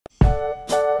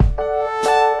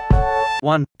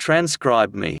1.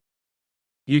 Transcribe Me.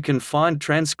 You can find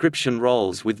transcription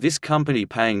roles with this company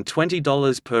paying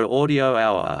 $20 per audio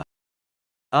hour.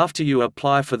 After you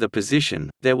apply for the position,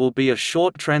 there will be a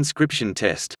short transcription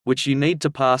test, which you need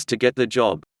to pass to get the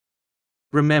job.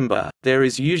 Remember, there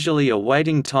is usually a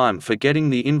waiting time for getting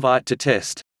the invite to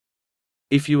test.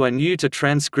 If you are new to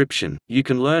transcription, you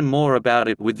can learn more about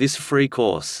it with this free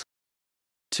course.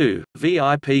 2.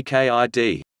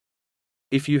 VIPKID.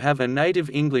 If you have a native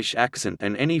English accent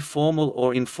and any formal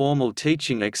or informal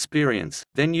teaching experience,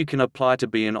 then you can apply to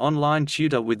be an online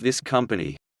tutor with this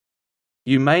company.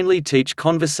 You mainly teach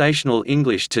conversational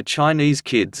English to Chinese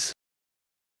kids.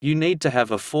 You need to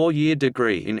have a 4-year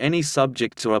degree in any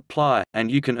subject to apply, and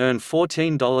you can earn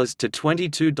 $14 to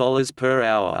 $22 per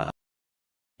hour.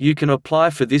 You can apply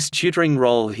for this tutoring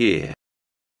role here.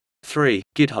 3.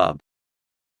 GitHub.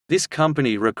 This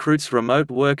company recruits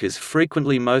remote workers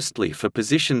frequently, mostly for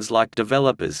positions like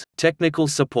developers, technical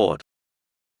support.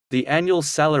 The annual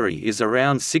salary is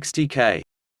around $60K.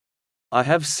 I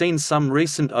have seen some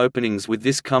recent openings with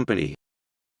this company.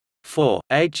 4.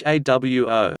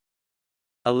 HAWO.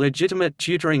 A legitimate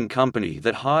tutoring company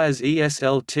that hires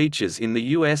ESL teachers in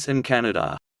the US and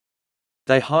Canada.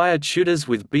 They hire tutors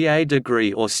with BA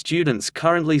degree or students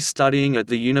currently studying at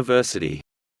the university.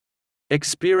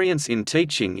 Experience in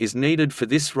teaching is needed for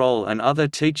this role and other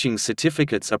teaching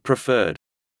certificates are preferred.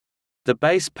 The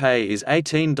base pay is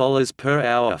 $18 per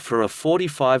hour for a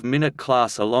 45-minute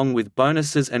class along with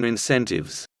bonuses and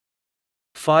incentives.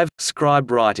 5.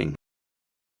 Scribe writing.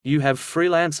 You have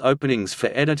freelance openings for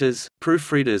editors,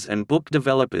 proofreaders and book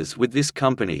developers with this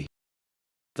company.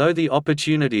 Though the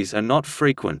opportunities are not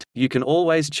frequent, you can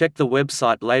always check the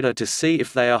website later to see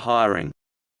if they are hiring.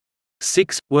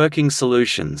 6. Working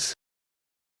Solutions.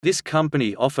 This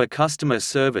company offer customer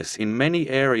service in many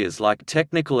areas like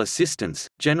technical assistance,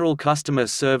 general customer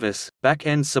service,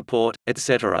 back-end support,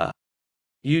 etc.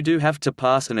 You do have to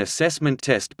pass an assessment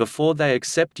test before they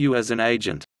accept you as an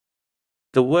agent.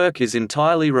 The work is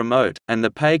entirely remote, and the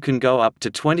pay can go up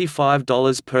to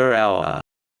 $25 per hour.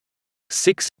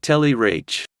 6.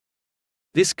 TeleReach.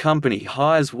 This company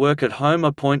hires work-at-home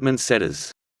appointment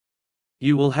setters.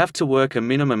 You will have to work a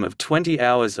minimum of 20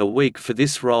 hours a week for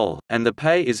this role, and the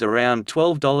pay is around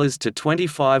 $12 to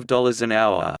 $25 an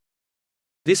hour.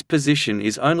 This position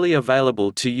is only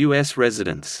available to US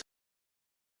residents.